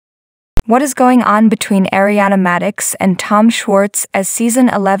What is going on between Ariana Madix and Tom Schwartz as Season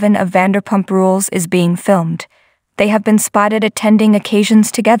 11 of Vanderpump Rules is being filmed? They have been spotted attending occasions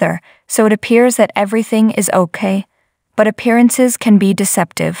together, so it appears that everything is okay. But appearances can be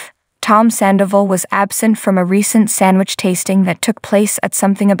deceptive. Tom Sandoval was absent from a recent sandwich tasting that took place at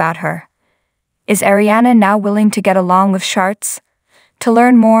Something About Her. Is Ariana now willing to get along with Schwartz? To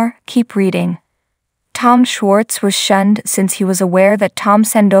learn more, keep reading. Tom Schwartz was shunned since he was aware that Tom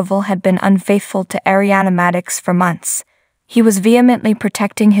Sandoval had been unfaithful to Ariana Madix for months. He was vehemently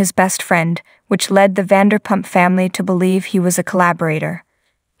protecting his best friend, which led the Vanderpump family to believe he was a collaborator.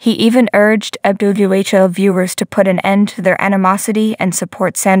 He even urged WHL viewers to put an end to their animosity and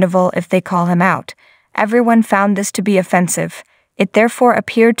support Sandoval if they call him out. Everyone found this to be offensive. It therefore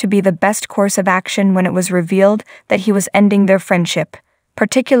appeared to be the best course of action when it was revealed that he was ending their friendship,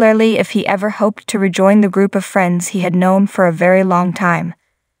 particularly if he ever hoped to rejoin the group of friends he had known for a very long time.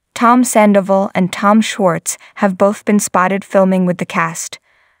 Tom Sandoval and Tom Schwartz have both been spotted filming with the cast.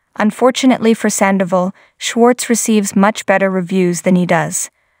 Unfortunately for Sandoval, Schwartz receives much better reviews than he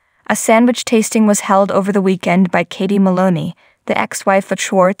does. A sandwich tasting was held over the weekend by Katie Maloney, the ex-wife of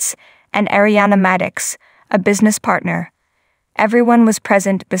Schwartz, and Ariana Madix, a business partner. Everyone was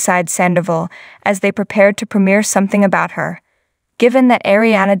present besides Sandoval as they prepared to premiere Something About Her. Given that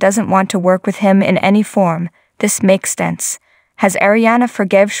Ariana doesn't want to work with him in any form, this makes sense. Has Ariana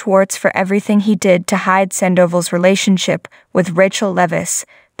forgave Schwartz for everything he did to hide Sandoval's relationship with Rachel Leviss,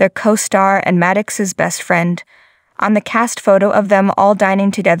 their co-star and Madix's best friend? On the cast photo of them all dining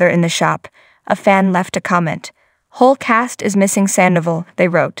together in the shop, a fan left a comment. "Whole cast is missing Sandoval," they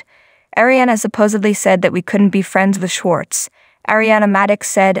wrote. Ariana supposedly said that we couldn't be friends with Schwartz. Ariana Madix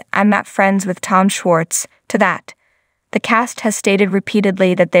said, "I'm not friends with Tom Schwartz," to that. The cast has stated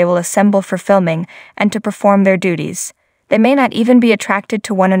repeatedly that they will assemble for filming and to perform their duties. They may not even be attracted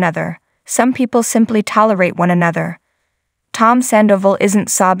to one another. Some people simply tolerate one another. Tom Sandoval isn't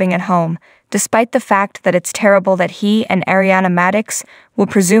sobbing at home, despite the fact that it's terrible that he and Ariana Madix will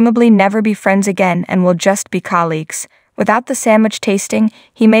presumably never be friends again and will just be colleagues. Without the sandwich tasting,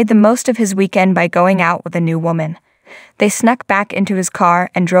 he made the most of his weekend by going out with a new woman. They snuck back into his car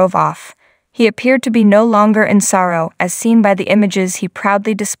and drove off. He appeared to be no longer in sorrow, as seen by the images he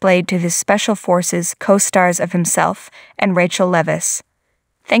proudly displayed to his Special Forces co-stars of himself and Rachel Leviss.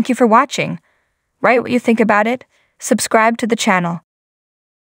 Thank you for watching. Write what you think about it. Subscribe to the channel.